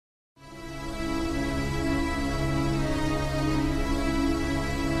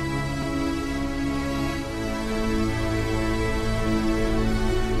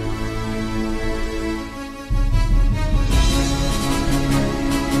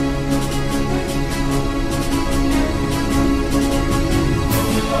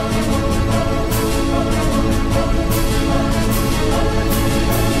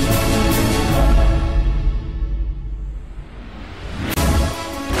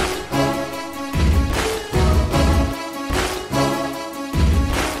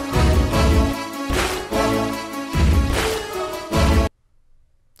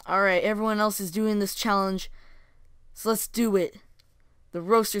Alright, everyone else is doing this challenge, so let's do it. The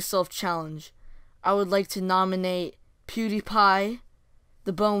Roast Yourself Challenge. I would like to nominate PewDiePie,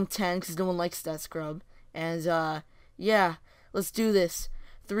 the Bone 10, because no one likes that scrub. And, yeah, let's do this.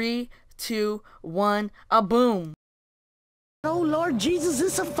 3, 2, 1, a boom! Oh Lord Jesus,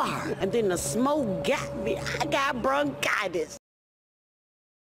 it's a fire. And then the smoke got me. I got bronchitis.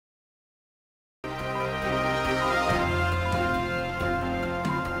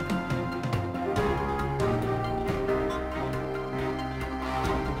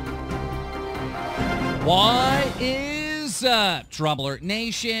 What is up, Trouble Alert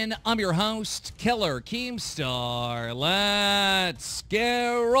Nation? I'm your host, Killer Keemstar. Let's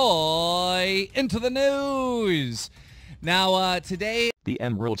get right into the news. Now, today... The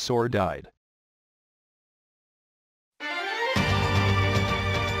Emerald Sword died.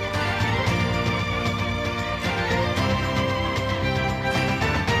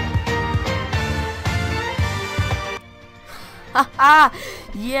 Haha!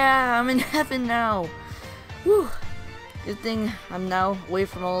 Yeah, I'm in heaven now. Whew. Good thing I'm now away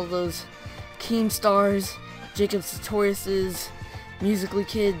from all those Keemstars, Jacob Sartoriuses, Musically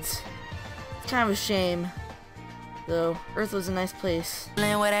kids. It's kind of a shame, though. Earth was a nice place. With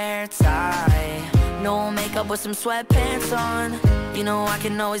a hair tie, no makeup with some sweatpants on. You know I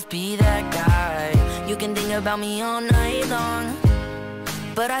can always be that guy. You can think about me all night long,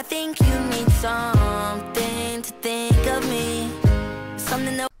 but I think you need something to think of me.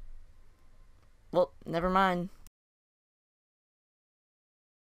 Something that... Well, never mind.